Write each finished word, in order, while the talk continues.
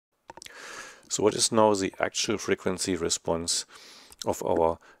So what is now the actual frequency response of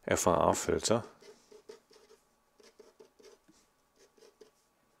our FIR filter?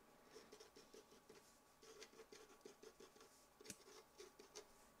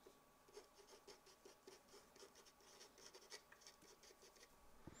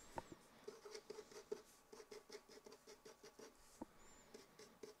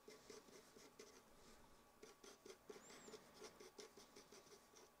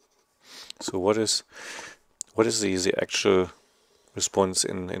 So what is the actual response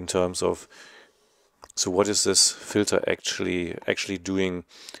in terms of, so what is this filter actually doing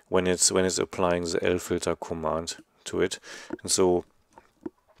when it's applying the L filter command to it? And so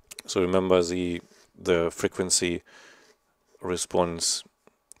remember the frequency response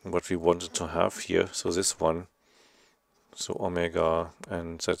what we wanted to have here. So this one, so omega,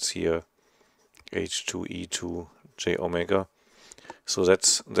 and that's here H2E2 J omega. So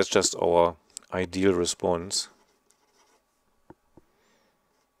that's just our ideal response.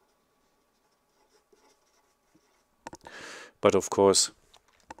 But of course,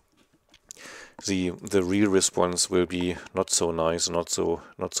 the real response will be not so nice, not so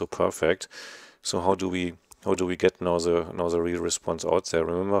perfect. So how do we get now the real response out there?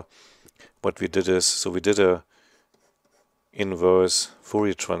 Remember, what we did is, so we did a inverse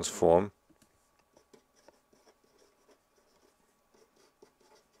Fourier transform.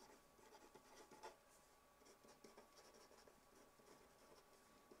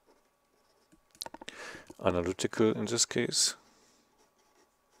 Analytical in this case.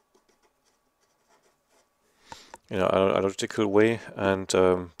 In an analytical way, and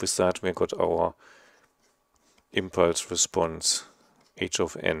with that we got our impulse response h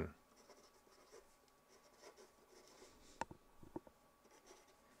of n.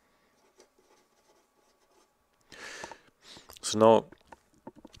 So now,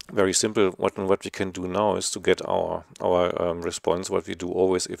 very simple, what we can do now is to get our response, what we do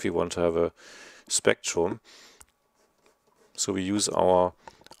always if we want to have a spectrum. So we use our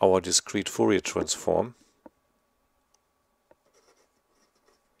discrete Fourier transform.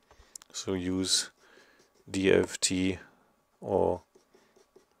 So use DFT or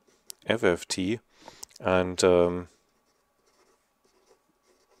FFT and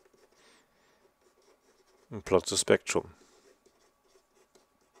plot the spectrum.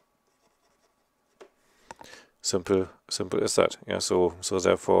 Simple as that. Yeah. So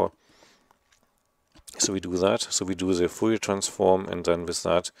therefore, so we do that. So we do the Fourier transform, and then with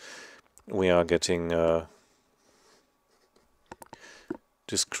that we are getting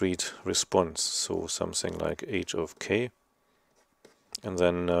discrete response, so something like h of k, and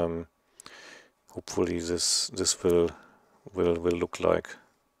then hopefully this will look like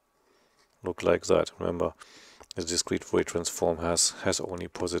that. Remember, the discrete Fourier transform has only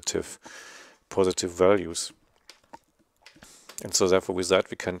positive values, and so therefore with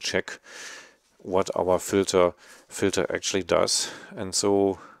that we can check what our filter actually does. And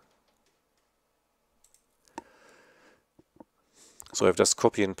so I've just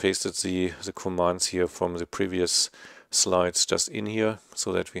copy and pasted the commands here from the previous slides just in here,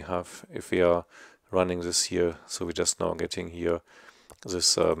 so that we have, if we are running this here, so we're just now getting here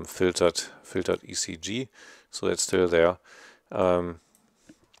this filtered ECG, so that's still there. So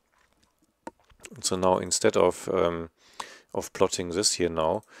now instead of plotting this here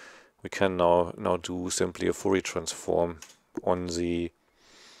now, we can now do simply a Fourier transform on the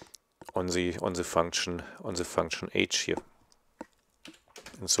function h here.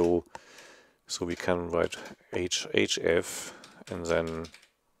 And so we can write hf and then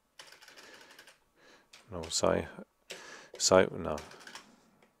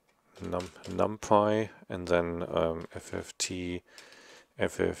numpy and then FFT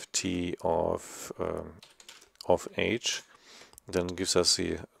of h, then gives us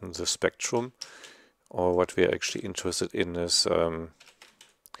the spectrum, or what we are actually interested in is the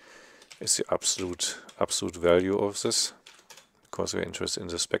absolute value of this, because we're interested in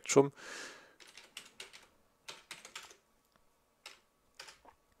the spectrum.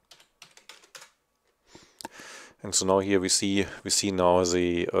 And so now here we see now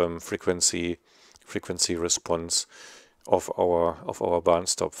the frequency response of our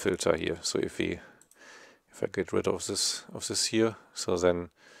bandstop filter here. So if I get rid of this here, so then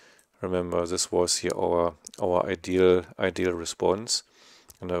remember this was here our ideal response,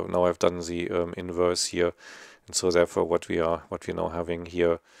 and now I've done the inverse here, and so therefore what we're now having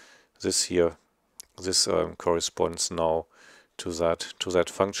here, this corresponds now to that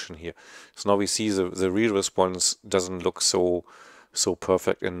function here. So now we see the real response doesn't look so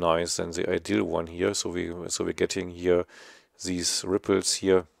perfect and nice than the ideal one here. So we're getting here these ripples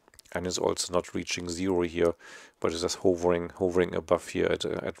here and it's also not reaching 0 here, but it's just hovering above here at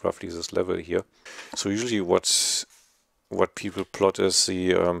roughly this level here. So usually what people plot is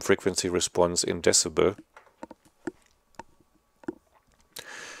the frequency response in decibel.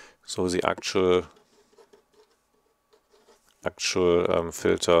 So the actual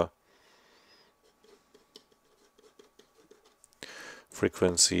filter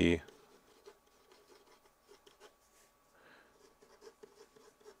frequency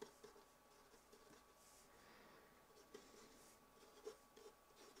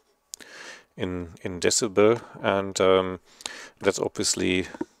in decibel, and that's obviously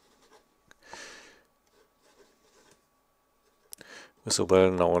with a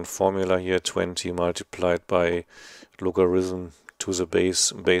well-known formula here, 20 multiplied by logarithm to the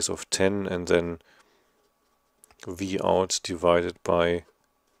base of 10, and then V out divided by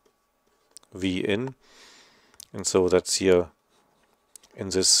V in. And so that's here in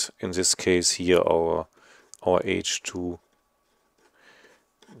this case here our H2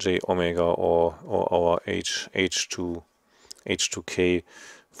 J omega or our H2K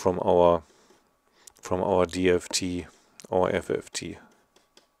from our DFT or FFT.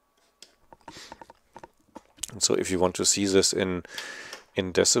 And so if you want to see this in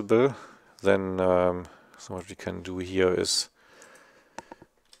decibel, then so what we can do here is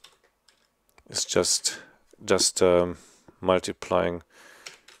just multiplying,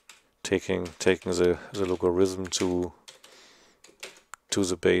 taking the logarithm to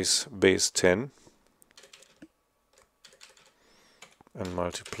the base 10 and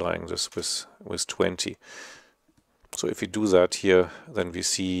multiplying this with 20. So if we do that here, then we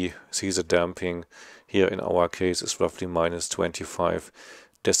see the damping here in our case is roughly minus 25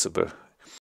 decibel.